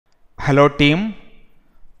Hello team,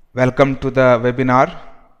 welcome to the webinar.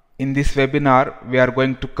 In this webinar, we are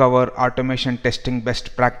going to cover automation testing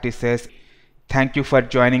best practices. Thank you for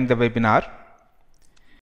joining the webinar.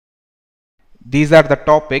 These are the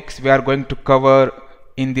topics we are going to cover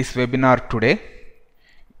in this webinar today.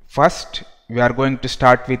 First, we are going to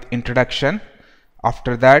start with introduction.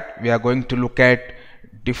 After that, we are going to look at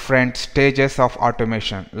different stages of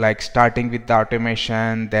automation, like starting with the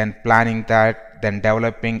automation, then planning that, then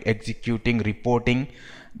developing, executing, reporting.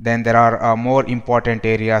 Then there are more important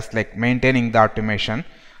areas like maintaining the automation.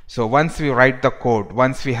 So once we write the code,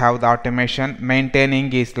 once we have the automation,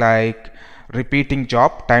 maintaining is like repeating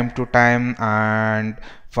job time to time, and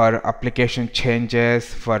for application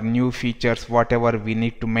changes, for new features, whatever we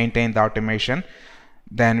need to maintain the automation.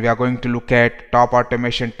 Then we are going to look at top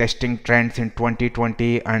automation testing trends in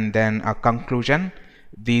 2020 and then a conclusion.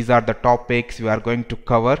 These are the topics we are going to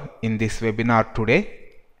cover in this webinar today.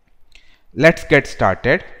 Let's get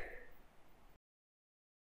started.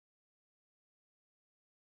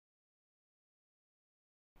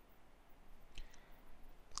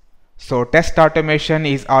 So test automation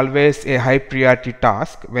is always a high priority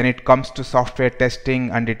task when it comes to software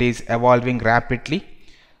testing, and it is evolving rapidly.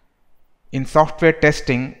 In software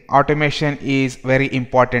testing, automation is very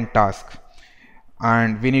important task,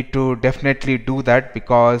 and we need to definitely do that,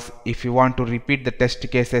 because if you want to repeat the test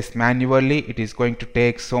cases manually, it is going to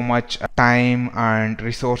take so much time and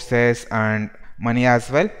resources and money as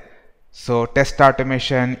well. So test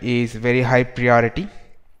automation is very high priority.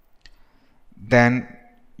 Then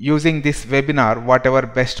using this webinar, whatever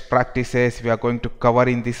best practices we are going to cover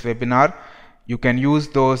in this webinar, you can use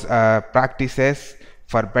those practices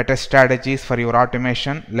for better strategies for your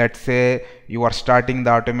automation. Let's say you are starting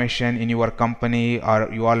the automation in your company,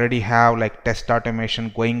 or you already have like test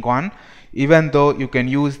automation going on. Even though you can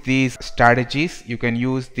use these strategies, you can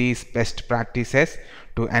use these best practices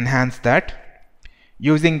to enhance that.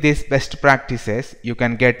 Using these best practices, you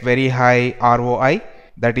can get very high ROI,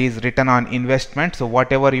 that is return on investment. So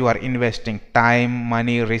whatever you are investing, time,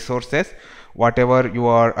 money, resources, whatever you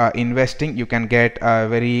are investing, you can get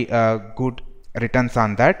very good returns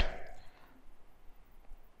on that.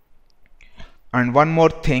 And one more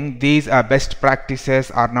thing, these best practices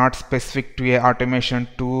are not specific to a automation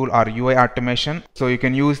tool or UI automation. So you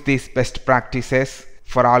can use these best practices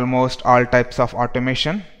for almost all types of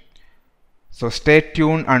automation. So stay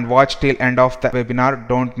tuned and watch till end of the webinar.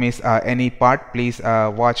 Don't miss any part. Please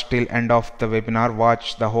watch till end of the webinar.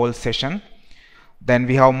 Watch the whole session. Then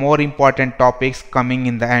we have more important topics coming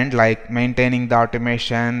in the end, like maintaining the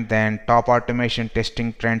automation, then top automation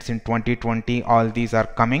testing trends in 2020. All these are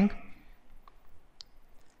coming.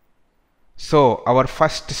 So our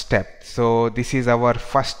first step. So this is our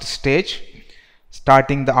first stage,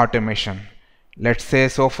 starting the automation. Let's say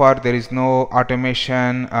so far there is no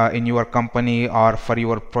automation in your company or for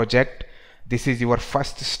your project. This is your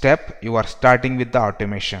first step. You are starting with the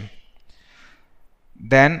automation.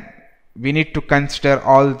 Then we need to consider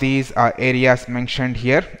all these areas mentioned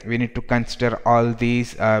here. We need to consider all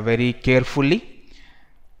these very carefully,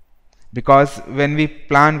 because when we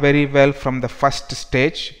plan very well from the first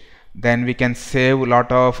stage, then we can save a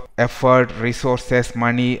lot of effort, resources,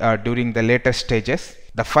 money during the later stages.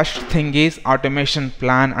 The first thing is automation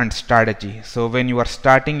plan and strategy. So when you are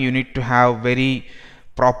starting, you need to have very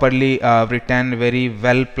properly written, very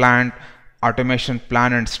well planned automation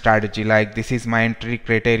plan and strategy. Like, this is my entry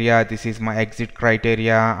criteria, this is my exit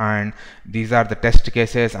criteria, and these are the test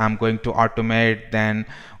cases I'm going to automate. Then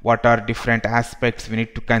what are different aspects we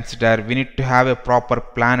need to consider. We need to have a proper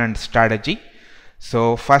plan and strategy.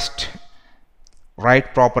 So first,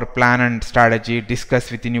 write proper plan and strategy, discuss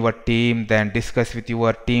within your team, then discuss with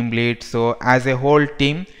your team lead. So as a whole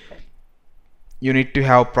team, you need to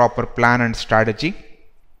have proper plan and strategy.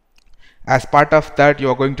 As part of that,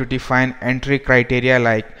 you are going to define entry criteria,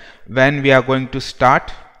 like when we are going to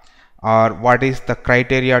start, or what is the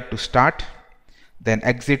criteria to start. Then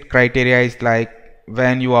exit criteria is like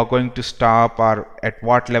when you are going to stop, or at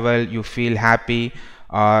what level you feel happy,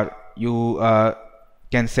 or you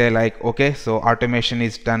can say like, okay, so automation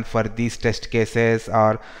is done for these test cases,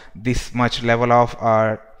 or this much level of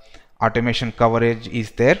automation coverage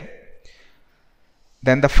is there.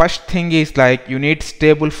 Then the first thing is like you need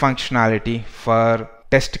stable functionality for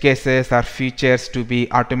test cases or features to be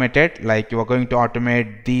automated. Like, you are going to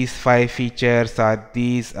automate these 5 features or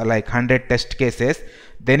these like 100 test cases.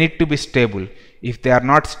 They need to be stable. If they are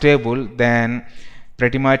not stable, then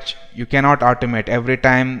pretty much you cannot automate. Every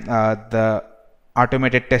time the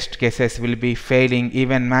automated test cases will be failing,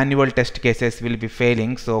 even manual test cases will be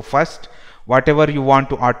failing. So first, whatever you want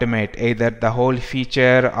to automate, either the whole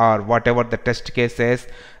feature or whatever the test cases,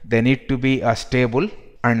 they need to be stable.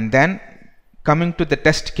 And then coming to the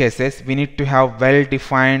test cases, we need to have well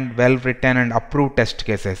defined, well written and approved test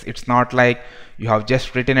cases. It's not like you have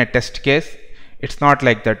just written a test case. It's not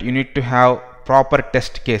like that. You need to have proper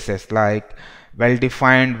test cases, like well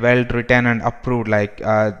defined, well written and approved, like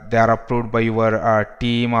they are approved by your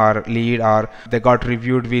team or lead, or they got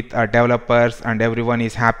reviewed with developers and everyone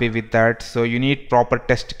is happy with that. So you need proper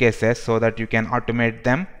test cases so that you can automate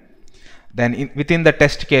them. Then within the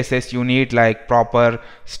test cases you need like proper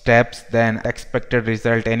steps, then expected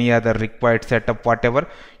result, any other required setup, whatever.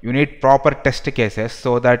 You need proper test cases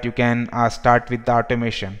so that you can start with the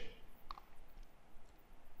automation.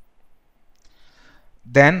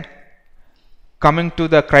 Then coming to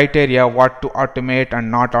the criteria, what to automate and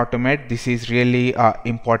not automate, this is really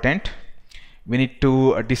important. We need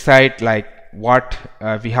to decide like what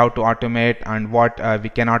we have to automate and what we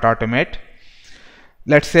cannot automate.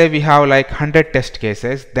 Let's say we have like 100 test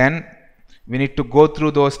cases, then we need to go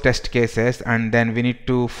through those test cases and then we need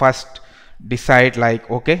to first decide like,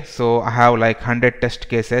 okay, so I have like 100 test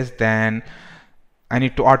cases, then I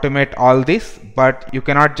need to automate all this. But you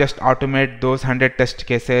cannot just automate those 100 test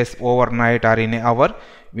cases overnight or in an hour.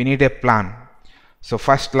 We need a plan. So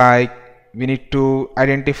first, like, we need to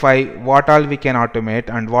identify what all we can automate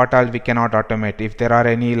and what all we cannot automate. If there are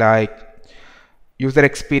any like user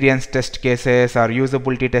experience test cases or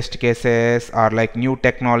usability test cases or like new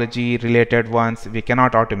technology related ones, we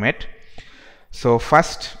cannot automate. So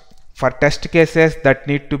first, for test cases that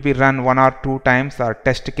need to be run 1 or 2 times, or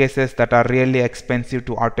test cases that are really expensive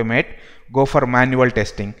to automate, go for manual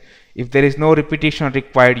testing. If there is no repetition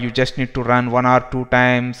required, you just need to run 1 or 2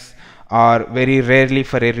 times or very rarely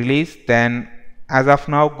for a release, then as of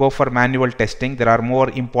now go for manual testing. There are more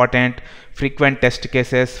important frequent test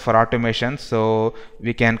cases for automation, so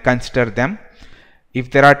we can consider them. If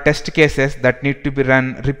there are test cases that need to be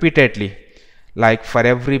run repeatedly, like for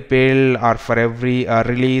every build or for every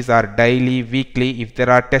release or daily, weekly, if there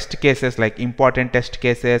are test cases like important test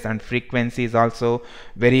cases and frequency is also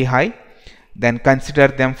very high, then consider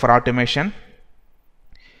them for automation.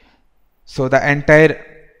 So the entire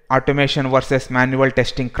automation versus manual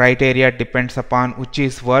testing criteria depends upon which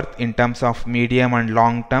is worth in terms of medium and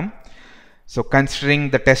long term. So considering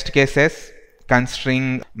the test cases,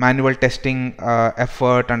 considering manual testing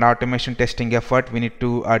effort and automation testing effort, we need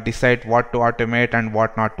to decide what to automate and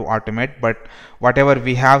what not to automate. But whatever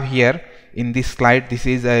we have here in this slide, this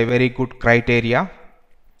is a very good criteria.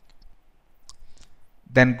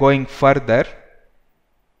 Then going further,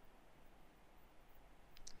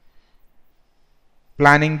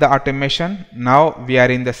 planning the automation. Now we are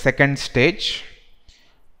in the second stage,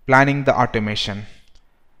 planning the automation.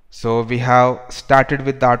 So we have started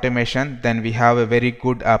with the automation, then we have a very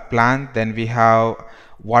good plan, then we have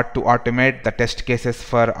what to automate, the test cases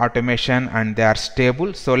for automation, and they are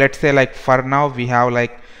stable. So let's say like for now we have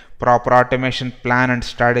like proper automation plan and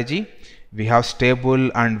strategy, we have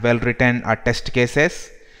stable and well written test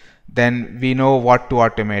cases, then we know what to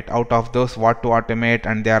automate. Out of those what to automate,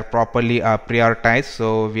 and they are properly prioritized.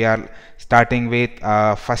 So we are starting with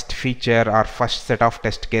first feature or first set of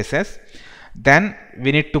test cases. Then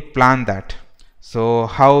we need to plan that. So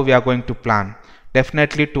how we are going to plan?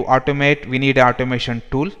 Definitely to automate we need an automation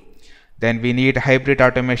tool, then we need hybrid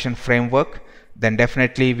automation framework, then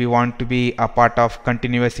definitely we want to be a part of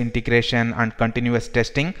continuous integration and continuous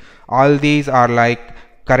testing. All these are like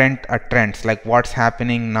current trends, like what's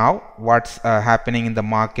happening now, what's happening in the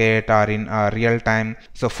market or in real time.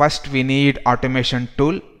 So first we need automation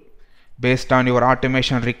tool. Based on your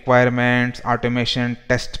automation requirements, automation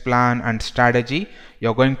test plan and strategy,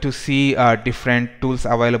 you're going to see different tools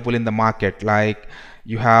available in the market. Like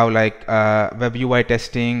you have like web UI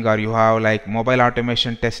testing, or you have like mobile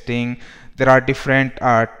automation testing. There are different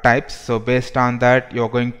types. So based on that, you're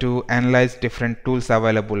going to analyze different tools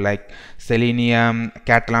available like Selenium,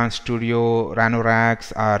 Catalan Studio,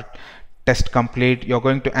 Ranorax, or Test Complete. You're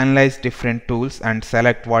going to analyze different tools and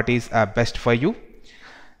select what is best for you.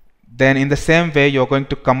 Then in the same way, you're going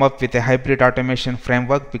to come up with a hybrid automation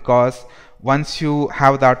framework, because once you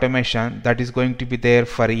have the automation, that is going to be there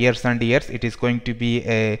for years and years. It is going to be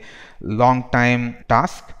a long time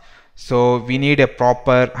task. So we need a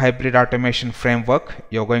proper hybrid automation framework.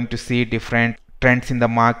 You're going to see different trends in the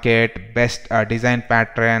market, best design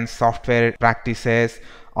patterns, software practices,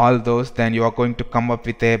 all those. Then you are going to come up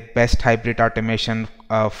with a best hybrid automation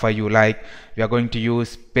for you. Like we are going to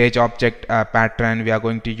use page object pattern, we are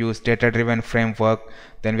going to use data driven framework,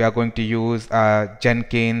 then we are going to use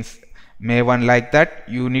Jenkins, Maven. Like that,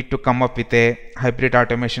 you need to come up with a hybrid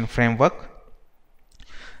automation framework.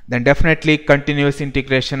 Then definitely continuous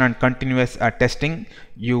integration and continuous testing,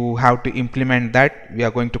 you have to implement that. We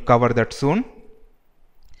are going to cover that soon.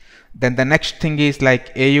 Then the next thing is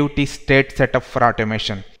like AUT state setup for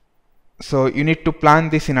automation. So you need to plan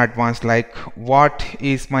this in advance, like what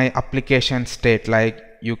is my application state. Like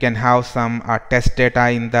you can have some test data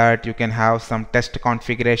in that, you can have some test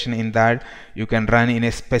configuration in that, you can run in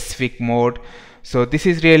a specific mode. So this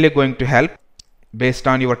is really going to help. Based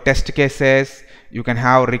on your test cases, you can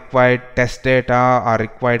have required test data or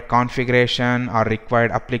required configuration or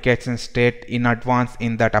required application state in advance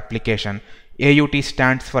in that application. AUT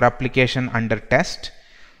stands for application under test.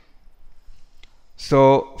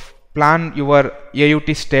 So plan your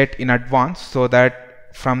AUT state in advance so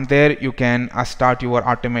that from there you can start your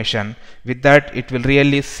automation. With that, it will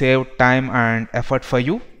really save time and effort for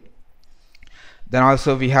you. Then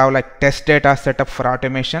also we have like test data setup for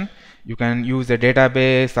automation. You can use a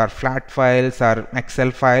database or flat files or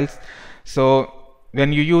Excel files. So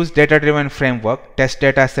when you use data driven framework, test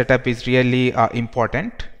data setup is really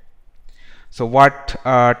important. So what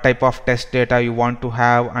type of test data you want to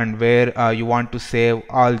have and where you want to save,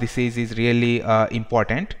 all this is really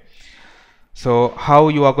important. So how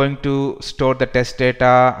you are going to store the test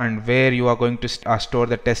data and where you are going to store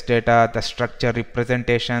the test data, the structure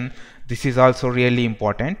representation, this is also really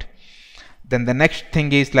important. Then the next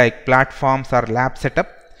thing is like platforms or lab setup.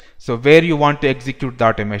 So where you want to execute the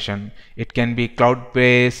automation, it can be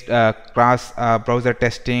cloud-based cross browser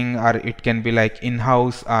testing, or it can be like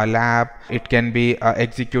in-house lab, it can be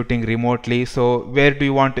executing remotely. So where do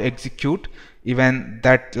you want to execute? Even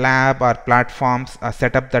that lab or platforms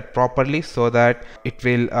set up that properly so that it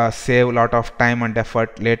will save a lot of time and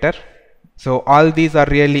effort later. So all these are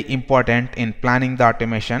really important in planning the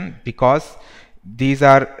automation, because these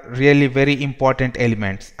are really very important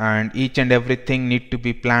elements and each and everything need to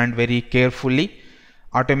be planned very carefully.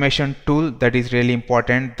 Automation tool, that is really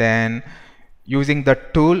important. Then using the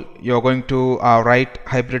tool, you're going to write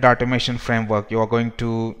hybrid automation framework. You are going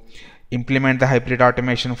to implement the hybrid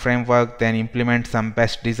automation framework, then implement some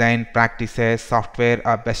best design practices, software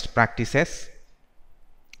best practices.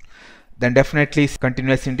 Then definitely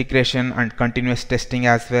continuous integration and continuous testing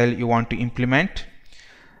as well you want to implement.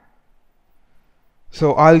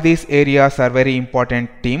 So all these areas are very important,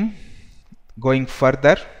 team. Going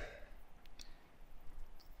further,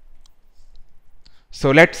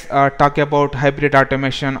 so let's talk about hybrid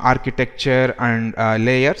automation architecture and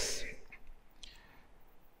layers.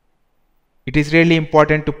 It is really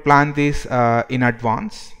important to plan this in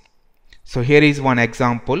advance. So here is one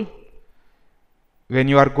example. When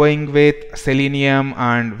you are going with Selenium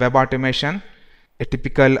and web automation, a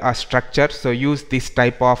typical structure, so use this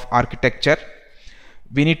type of architecture.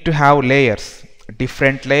 We need to have layers,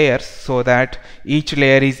 different layers, so that each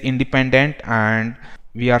layer is independent and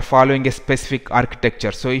we are following a specific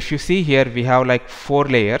architecture. So if you see here, we have like 4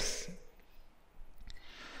 layers.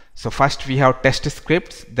 So first we have test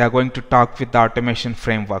scripts. They are going to talk with the automation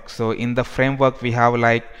framework. So in the framework we have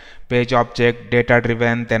like page object, data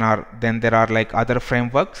driven, then there are like other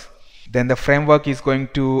frameworks. Then the framework is going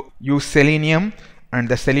to use Selenium, and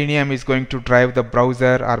the Selenium is going to drive the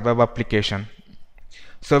browser or web application.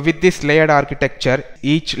 So with this layered architecture,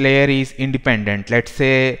 each layer is independent. Let's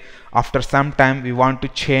say after some time we want to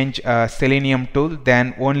change Selenium tool,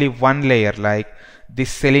 then only one layer, like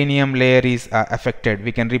this Selenium layer, is affected.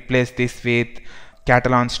 We can replace this with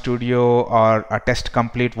Catalan Studio or a Test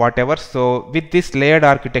Complete, whatever. So with this layered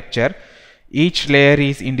architecture, each layer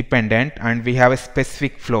is independent and we have a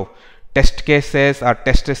specific flow. Test cases or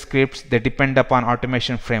test scripts, they depend upon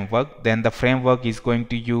automation framework. Then the framework is going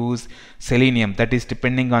to use Selenium, that is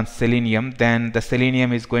depending on Selenium. Then the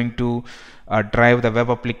Selenium is going to drive the web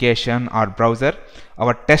application or browser.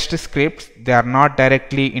 Our test scripts, they are not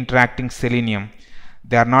directly interacting Selenium,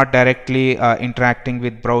 they are not directly interacting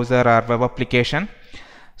with browser or web application.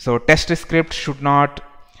 So test script should not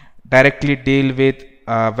directly deal with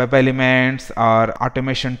web elements or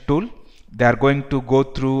automation tool. They are going to go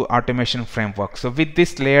through automation framework. So with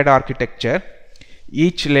this layered architecture,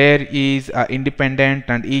 each layer is independent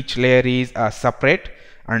and each layer is separate,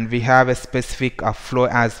 and we have a specific flow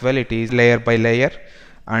as well. It is layer by layer,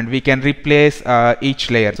 and we can replace each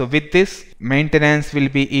layer. So with this, maintenance will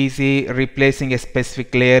be easy, replacing a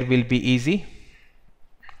specific layer will be easy.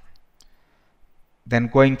 Then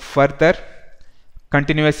going further,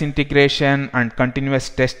 continuous integration and continuous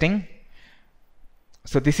testing.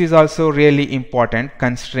 So this is also really important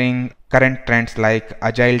considering current trends like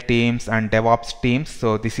agile teams and DevOps teams.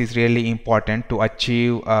 So this is really important to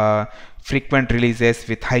achieve frequent releases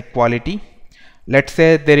with high quality. Let's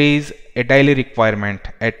say there is a daily requirement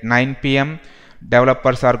at 9 p.m.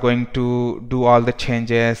 developers are going to do all the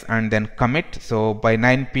changes and then commit. So by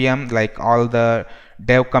 9 p.m. like all the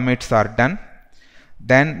dev commits are done.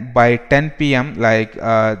 Then by 10 p.m. like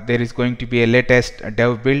there is going to be a latest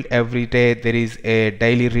dev build. Every day there is a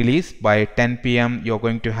daily release. By 10 p.m. you're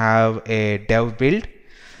going to have a dev build.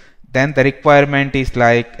 Then the requirement is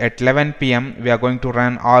like at 11 p.m. we are going to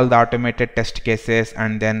run all the automated test cases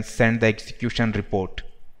and then send the execution report.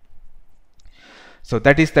 So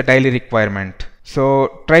that is the daily requirement.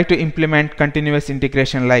 So try to implement continuous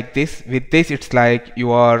integration like this. With this, it's like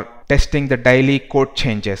you are testing the daily code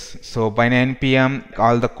changes. So by 9 p.m.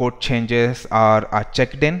 all the code changes are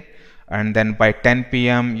checked in, and then by 10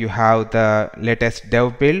 p.m. you have the latest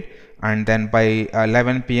dev build, and then by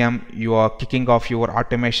 11 p.m. you are kicking off your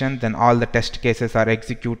automation. Then all the test cases are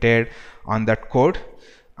executed on that code.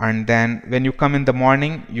 And then when you come in the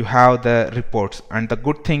morning, you have the reports. And the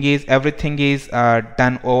good thing is everything is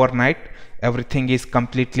done overnight. Everything is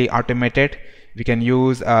completely automated. We can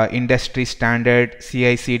use industry standard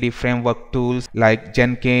CI/CD framework tools like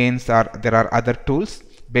Jenkins, or there are other tools.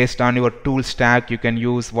 Based on your tool stack, you can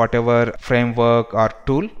use whatever framework or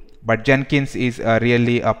tool, but Jenkins is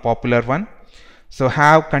really a popular one. So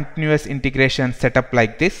have continuous integration set up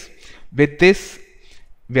like this. With this,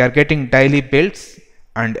 we are getting daily builds,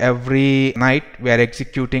 and every night we are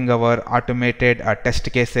executing our automated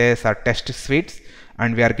test cases or test suites,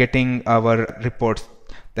 and we are getting our reports.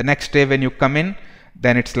 The next day when you come in,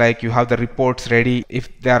 then it's like you have the reports ready. If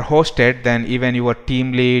they are hosted, then even your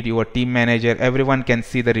team lead, your team manager, everyone can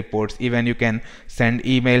see the reports. Even you can send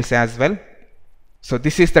emails as well. So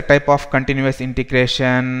this is the type of continuous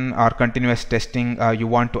integration or continuous testing you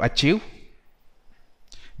want to achieve.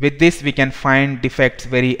 With this, we can find defects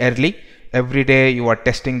very early. Every day you are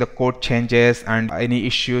testing the code changes, and any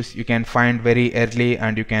issues you can find very early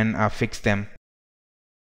and you can fix them.